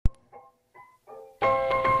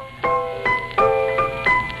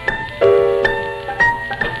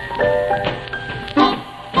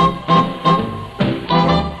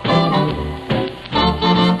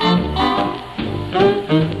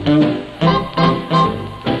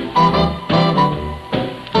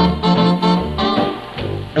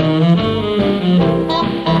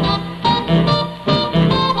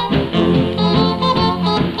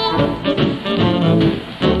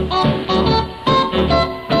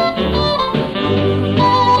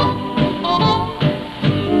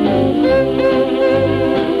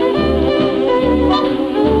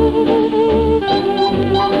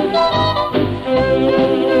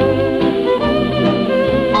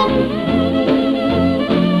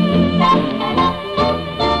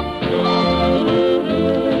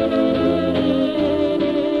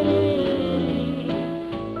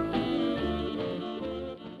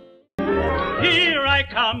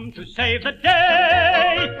save the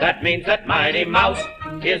day. That means that Mighty Mouse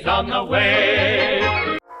is on the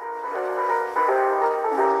way.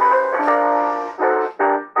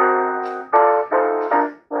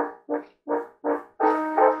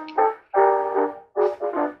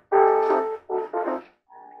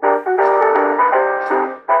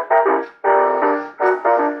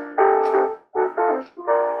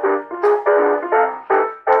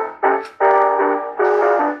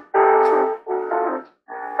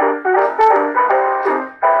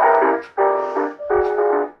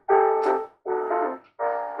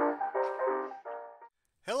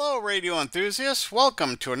 Hello radio enthusiasts,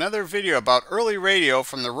 welcome to another video about early radio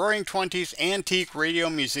from the Roaring Twenties Antique Radio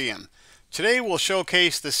Museum. Today we'll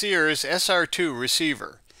showcase the Sears SR2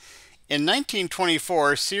 receiver. In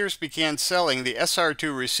 1924, Sears began selling the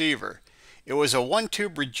SR2 receiver. It was a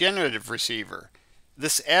one-tube regenerative receiver.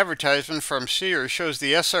 This advertisement from Sears shows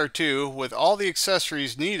the SR2 with all the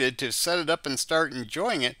accessories needed to set it up and start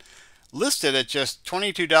enjoying it, listed at just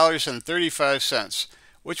 $22.35,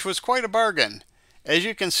 which was quite a bargain. As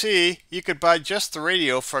you can see, you could buy just the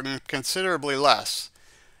radio for considerably less.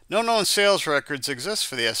 No known sales records exist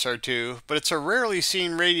for the SR2, but it's a rarely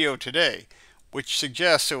seen radio today, which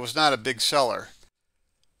suggests it was not a big seller.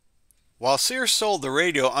 While Sears sold the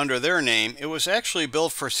radio under their name, it was actually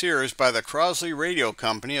built for Sears by the Crosley Radio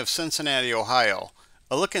Company of Cincinnati, Ohio.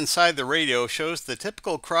 A look inside the radio shows the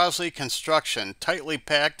typical Crosley construction, tightly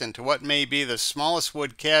packed into what may be the smallest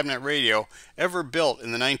wood cabinet radio ever built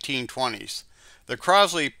in the 1920s. The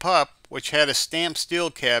Crosley Pup, which had a stamped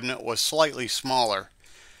steel cabinet, was slightly smaller.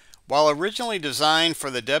 While originally designed for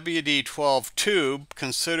the WD-12 tube,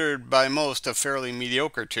 considered by most a fairly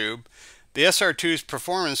mediocre tube, the SR2's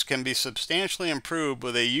performance can be substantially improved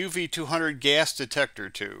with a UV200 gas detector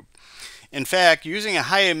tube. In fact, using a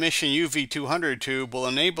high-emission UV200 tube will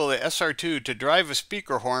enable the SR2 to drive a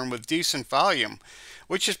speaker horn with decent volume,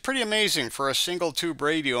 which is pretty amazing for a single-tube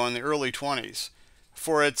radio in the early 20s.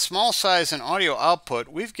 For its small size and audio output,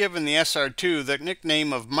 we've given the SR2 the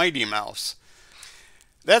nickname of Mighty Mouse.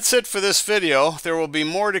 That's it for this video. There will be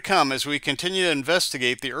more to come as we continue to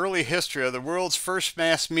investigate the early history of the world's first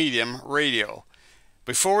mass medium, radio.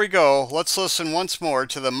 Before we go, let's listen once more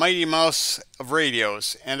to the Mighty Mouse of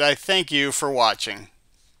radios, and I thank you for watching.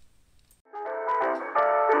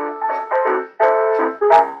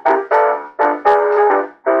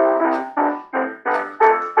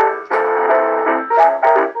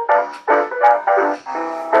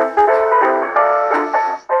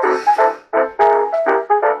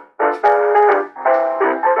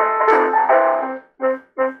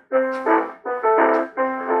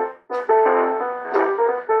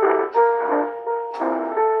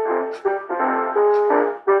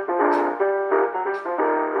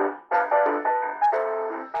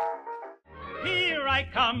 Here I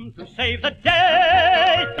come to save the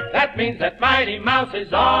day. That means that Mighty Mouse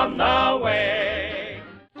is on the way.